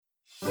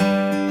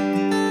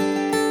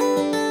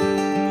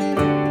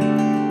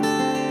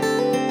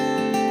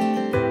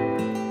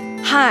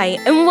Hi,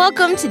 and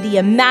welcome to the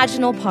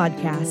Imaginal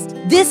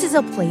Podcast. This is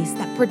a place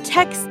that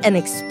protects and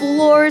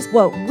explores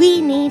what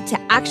we need to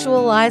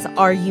actualize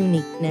our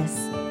uniqueness.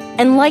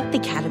 And like the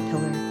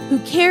caterpillar, who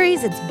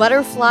carries its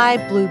butterfly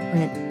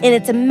blueprint in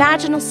its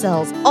imaginal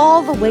cells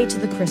all the way to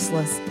the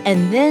chrysalis,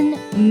 and then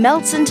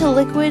melts into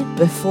liquid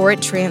before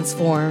it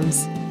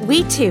transforms,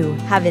 we too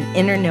have an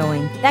inner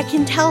knowing that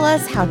can tell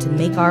us how to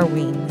make our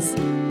wings.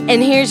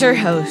 And here's your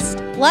host,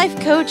 life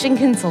coach and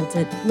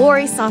consultant,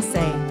 Lori Sauce,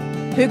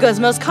 who goes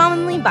most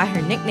commonly by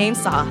her nickname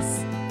Sauce.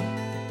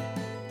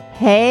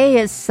 Hey,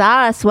 it's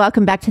Sauce.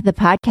 Welcome back to the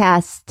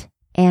podcast.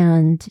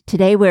 And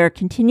today we're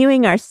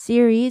continuing our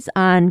series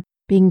on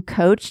being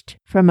coached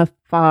from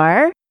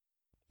afar.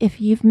 If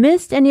you've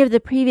missed any of the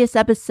previous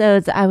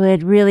episodes, I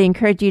would really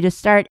encourage you to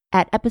start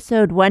at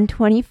episode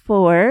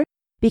 124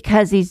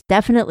 because these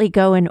definitely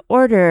go in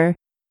order.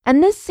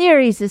 And this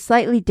series is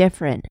slightly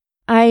different.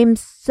 I'm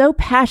so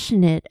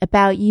passionate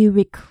about you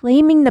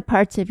reclaiming the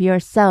parts of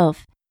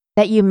yourself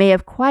that you may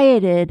have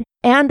quieted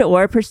and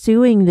or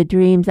pursuing the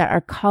dreams that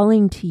are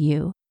calling to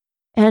you.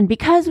 And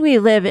because we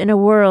live in a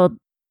world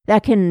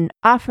that can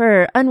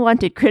offer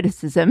unwanted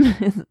criticism,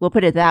 we'll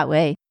put it that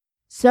way,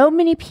 so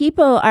many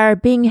people are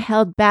being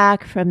held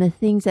back from the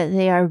things that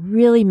they are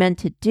really meant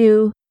to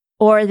do,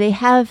 or they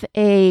have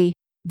a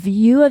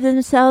view of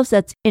themselves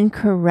that's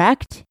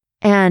incorrect,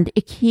 and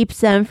it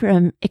keeps them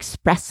from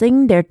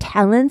expressing their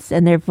talents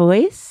and their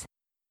voice.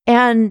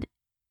 And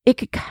it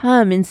could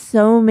come in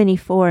so many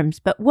forms,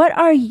 but what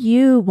are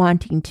you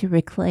wanting to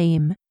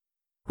reclaim?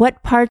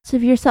 What parts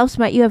of yourselves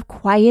might you have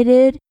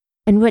quieted?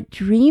 And what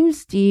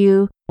dreams do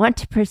you want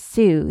to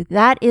pursue?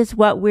 That is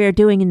what we're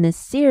doing in this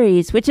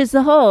series, which is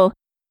the whole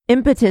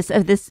impetus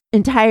of this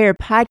entire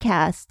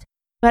podcast.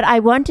 But I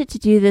wanted to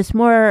do this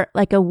more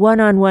like a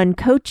one-on-one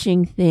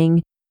coaching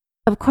thing.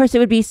 Of course, it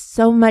would be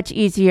so much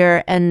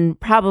easier and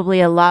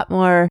probably a lot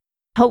more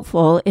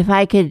helpful if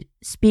I could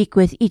speak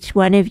with each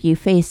one of you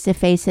face to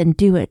face and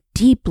do a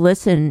deep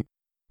listen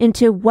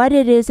into what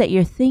it is that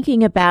you're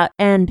thinking about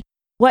and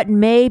what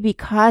may be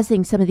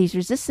causing some of these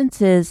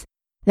resistances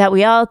that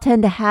we all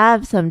tend to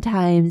have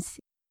sometimes.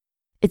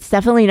 It's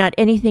definitely not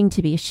anything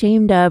to be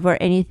ashamed of or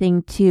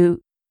anything to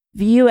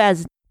view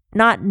as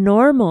not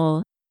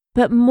normal,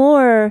 but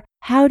more,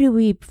 how do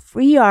we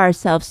free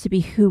ourselves to be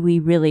who we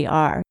really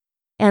are?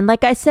 And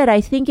like I said, I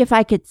think if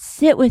I could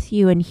sit with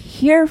you and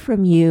hear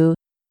from you,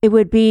 it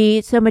would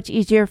be so much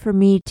easier for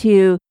me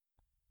to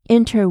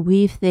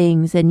interweave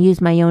things and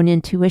use my own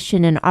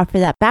intuition and offer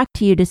that back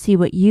to you to see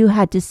what you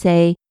had to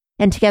say.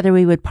 And together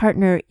we would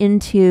partner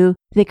into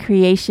the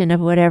creation of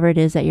whatever it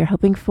is that you're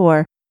hoping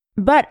for.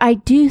 But I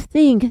do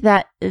think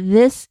that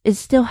this is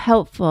still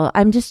helpful.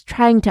 I'm just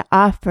trying to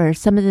offer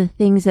some of the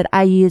things that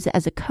I use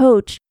as a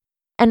coach,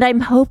 and I'm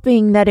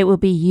hoping that it will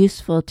be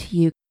useful to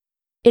you.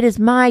 It is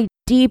my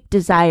deep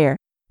desire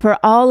for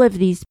all of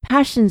these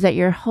passions that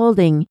you're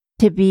holding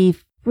to be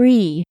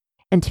free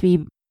and to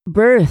be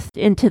birthed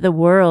into the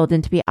world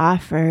and to be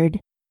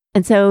offered.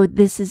 And so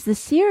this is the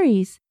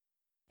series.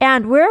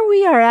 And where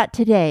we are at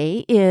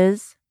today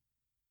is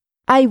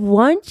I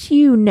want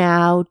you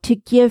now to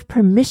give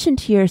permission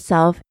to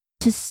yourself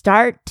to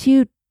start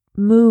to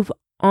move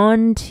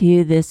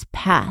onto this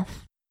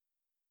path.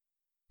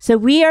 So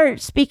we are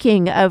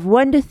speaking of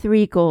 1 to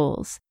 3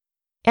 goals.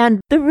 And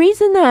the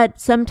reason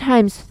that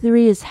sometimes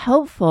 3 is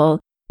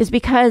helpful is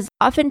because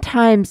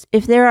oftentimes,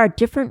 if there are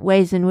different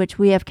ways in which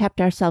we have kept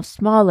ourselves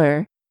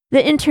smaller,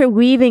 the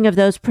interweaving of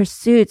those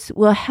pursuits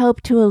will help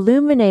to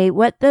illuminate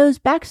what those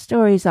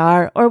backstories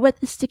are or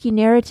what the sticky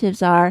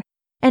narratives are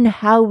and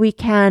how we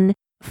can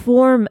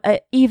form an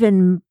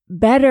even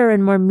better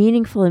and more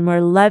meaningful and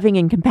more loving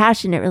and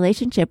compassionate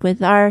relationship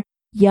with our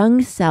young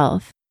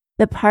self,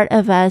 the part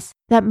of us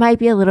that might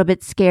be a little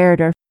bit scared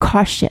or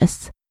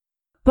cautious.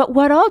 But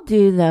what I'll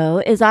do,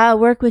 though, is I'll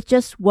work with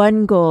just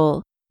one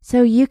goal.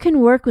 So you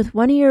can work with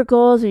one of your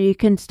goals, or you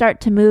can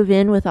start to move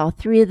in with all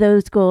 3 of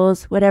those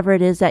goals, whatever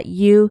it is that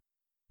you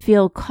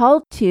feel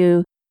called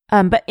to.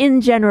 But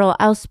in general,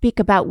 I'll speak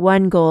about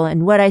one goal,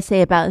 and what I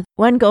say about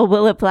one goal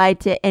will apply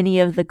to any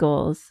of the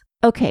goals.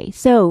 Okay,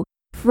 so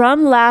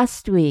from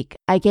last week,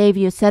 I gave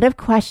you a set of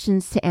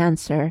questions to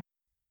answer.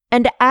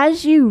 And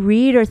as you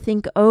read or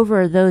think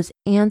over those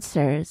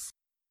answers,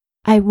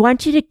 I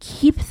want you to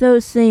keep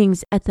those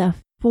things at the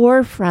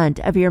forefront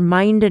of your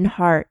mind and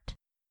heart.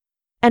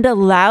 And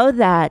allow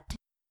that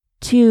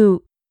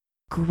to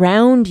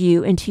ground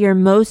you into your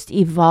most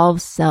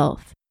evolved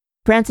self.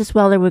 Francis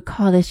Weller would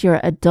call this your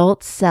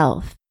adult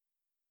self,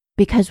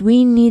 because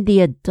we need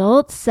the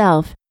adult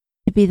self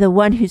to be the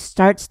one who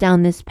starts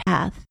down this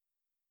path.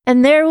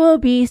 And there will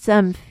be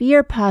some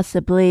fear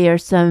possibly, or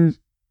some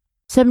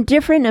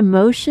different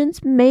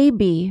emotions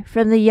maybe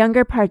from the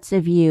younger parts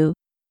of you,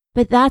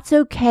 but that's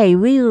okay.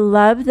 We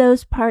love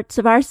those parts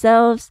of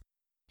ourselves,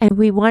 and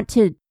we want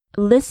to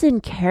listen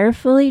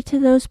carefully to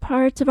those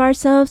parts of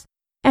ourselves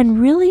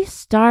and really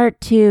start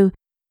to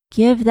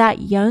give that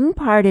young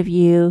part of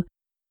you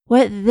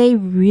what they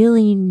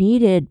really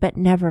needed but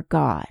never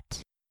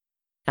got.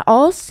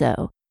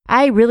 Also,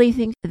 I really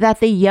think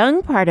that the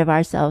young part of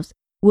ourselves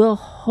will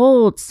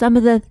hold some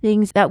of the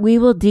things that we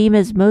will deem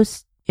as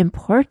most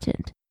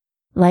important,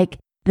 like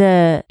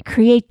the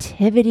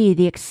creativity,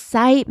 the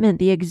excitement,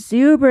 the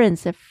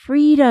exuberance, the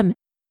freedom,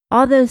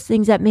 all those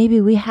things that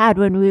maybe we had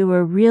when we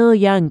were real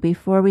young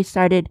before we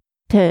started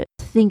to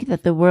think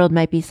that the world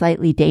might be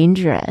slightly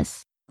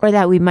dangerous or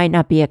that we might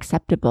not be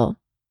acceptable.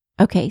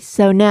 Okay,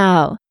 so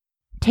now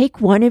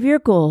take one of your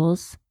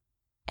goals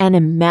and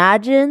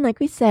imagine, like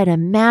we said,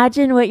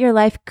 imagine what your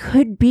life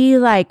could be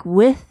like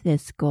with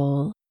this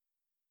goal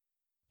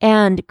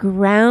and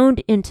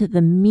ground into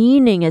the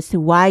meaning as to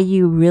why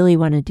you really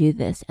want to do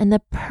this and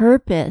the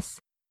purpose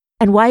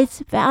and why it's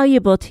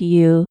valuable to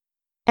you.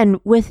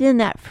 And within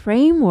that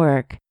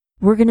framework,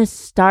 we're going to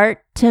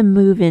start to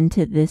move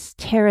into this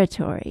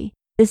territory.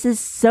 This is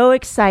so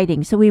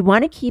exciting. So we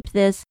want to keep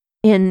this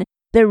in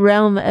the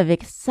realm of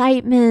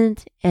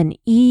excitement and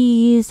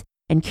ease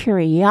and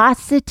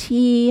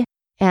curiosity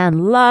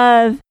and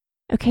love.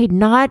 Okay,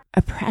 not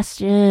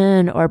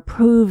oppression or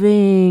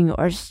proving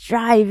or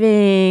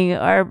striving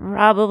or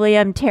probably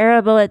I'm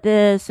terrible at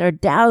this or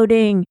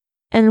doubting.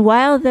 And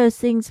while those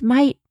things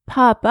might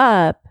pop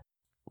up,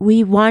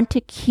 we want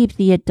to keep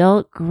the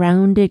adult,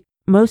 grounded,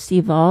 most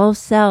evolved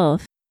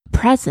self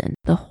present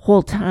the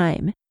whole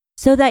time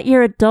so that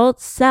your adult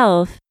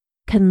self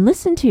can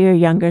listen to your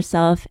younger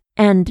self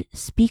and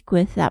speak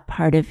with that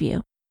part of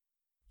you.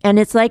 And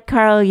it's like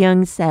Carl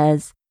Jung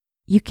says,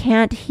 you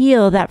can't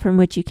heal that from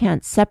which you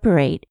can't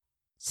separate.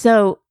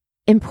 So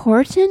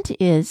important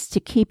is to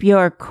keep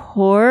your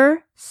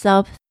core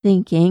self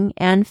thinking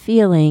and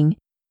feeling.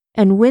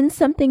 And when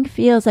something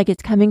feels like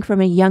it's coming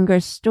from a younger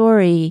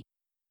story,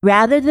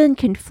 rather than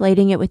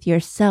conflating it with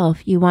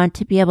yourself, you want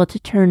to be able to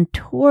turn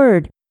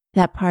toward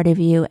that part of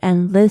you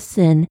and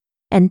listen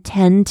and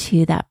tend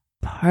to that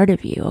part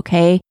of you,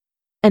 okay?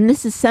 And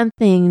this is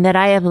something that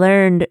I have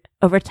learned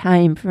over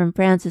time from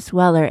Francis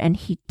Weller, and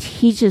he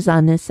teaches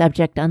on this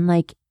subject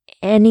unlike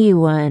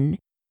anyone.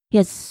 He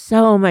has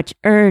so much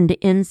earned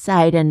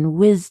insight and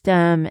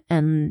wisdom,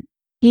 and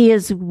he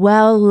is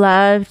well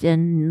loved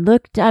and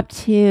looked up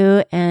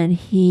to, and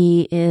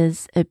he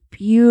is a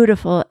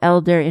beautiful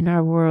elder in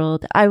our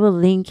world. I will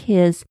link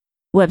his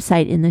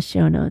website in the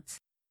show notes,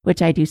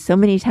 which I do so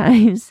many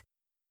times.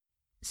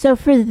 So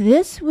for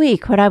this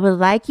week, what I would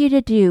like you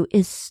to do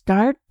is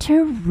start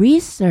to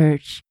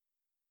research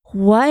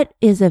what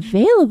is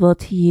available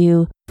to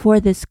you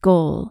for this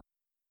goal.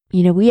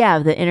 You know, we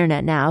have the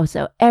internet now,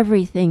 so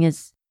everything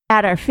is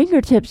at our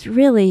fingertips,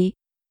 really.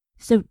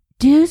 So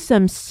do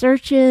some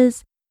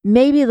searches,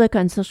 maybe look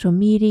on social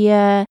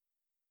media,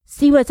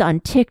 see what's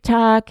on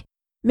TikTok.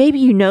 Maybe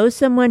you know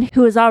someone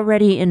who is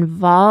already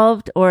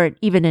involved or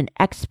even an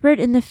expert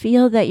in the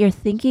field that you're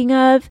thinking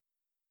of.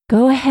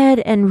 Go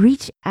ahead and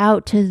reach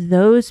out to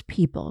those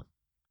people.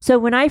 So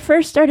when I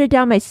first started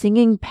down my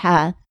singing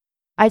path,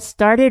 I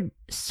started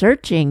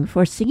searching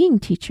for singing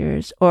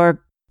teachers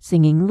or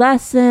singing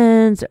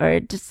lessons or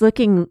just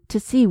looking to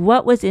see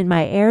what was in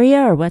my area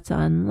or what's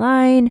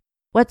online,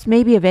 what's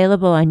maybe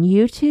available on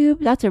YouTube.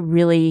 That's a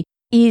really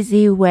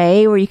easy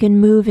way where you can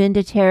move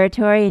into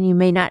territory and you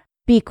may not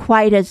be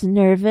quite as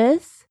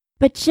nervous.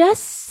 But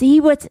just see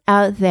what's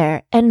out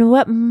there. And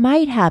what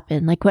might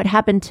happen, like what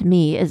happened to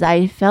me, is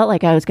I felt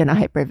like I was going to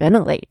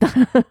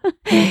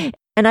hyperventilate.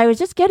 And I was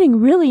just getting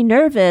really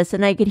nervous.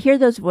 And I could hear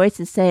those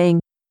voices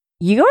saying,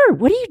 what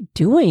are you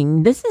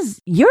doing?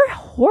 You're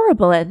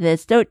horrible at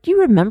this. Don't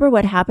you remember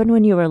what happened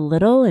when you were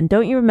little? And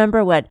don't you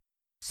remember what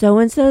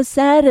so-and-so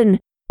said? And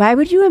why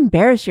would you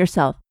embarrass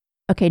yourself?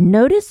 Okay,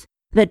 notice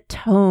the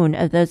tone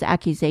of those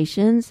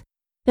accusations.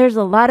 There's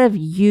a lot of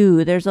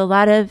you. There's a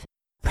lot of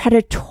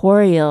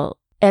predatorial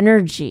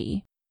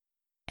energy.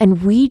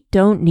 And we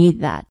don't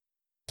need that.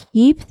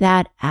 Keep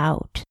that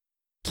out.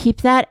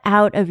 Keep that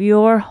out of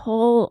your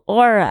whole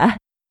aura.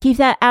 Keep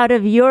that out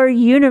of your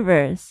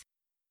universe.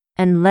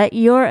 And let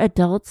your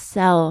adult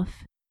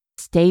self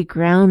stay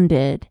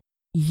grounded.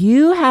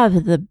 You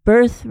have the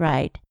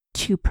birthright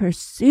to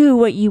pursue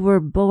what you were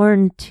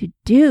born to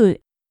do.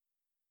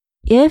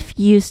 If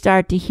you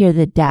start to hear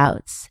the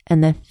doubts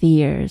and the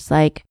fears,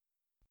 like,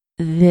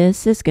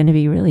 this is going to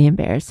be really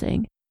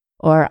embarrassing,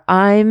 or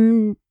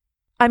I'm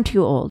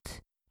too old,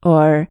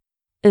 or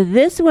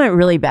this went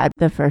really bad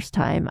the first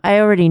time. I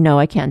already know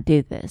I can't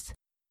do this.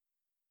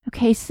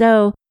 Okay,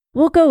 so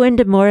we'll go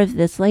into more of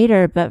this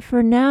later, but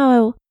for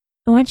now,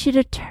 I want you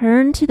to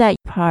turn to that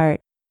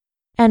part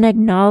and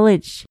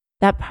acknowledge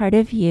that part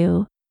of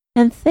you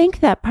and thank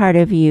that part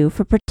of you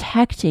for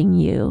protecting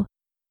you,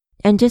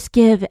 and just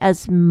give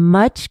as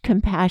much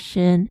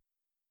compassion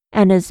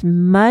and as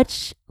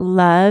much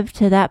love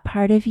to that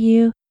part of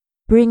you.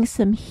 Bring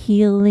some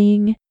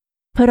healing.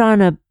 Put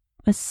on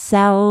a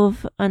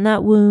salve on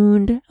that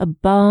wound, a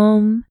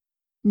balm.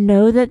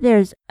 Know that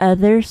there's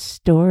other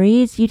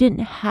stories. You didn't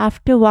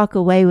have to walk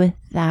away with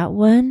that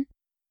one.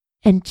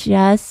 And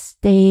just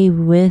stay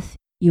with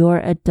your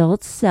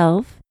adult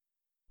self,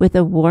 with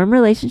a warm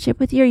relationship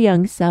with your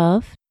young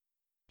self,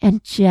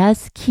 and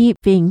just keep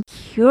being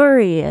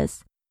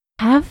curious.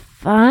 Have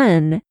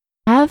fun.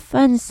 Have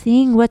fun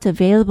seeing what's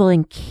available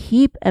and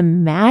keep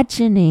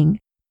imagining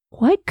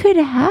what could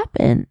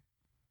happen.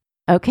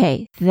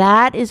 Okay,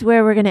 that is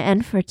where we're going to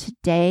end for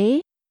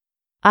today.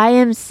 I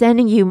am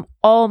sending you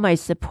all my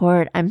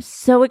support. I'm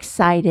so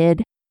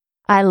excited.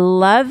 I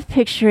love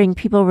picturing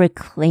people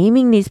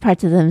reclaiming these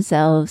parts of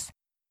themselves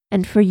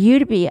and for you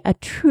to be a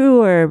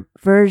truer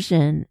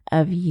version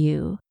of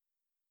you.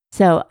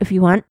 So if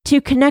you want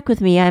to connect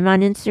with me, I'm on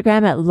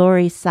Instagram at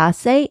Lori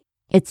Sase.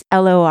 It's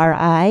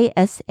LORISASE.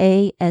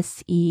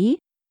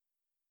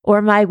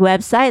 Or my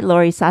website,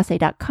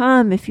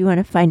 lorisase.com, if you want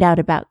to find out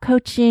about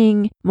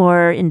coaching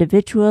more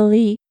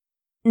individually.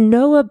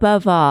 Know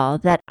above all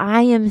that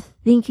I am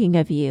thinking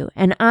of you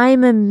and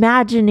I'm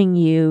imagining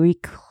you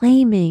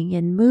reclaiming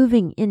and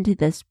moving into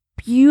this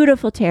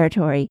beautiful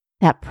territory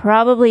that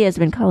probably has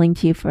been calling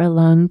to you for a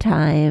long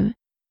time.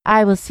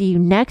 I will see you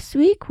next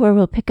week where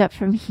we'll pick up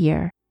from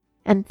here.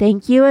 And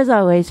thank you as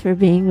always for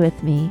being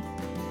with me.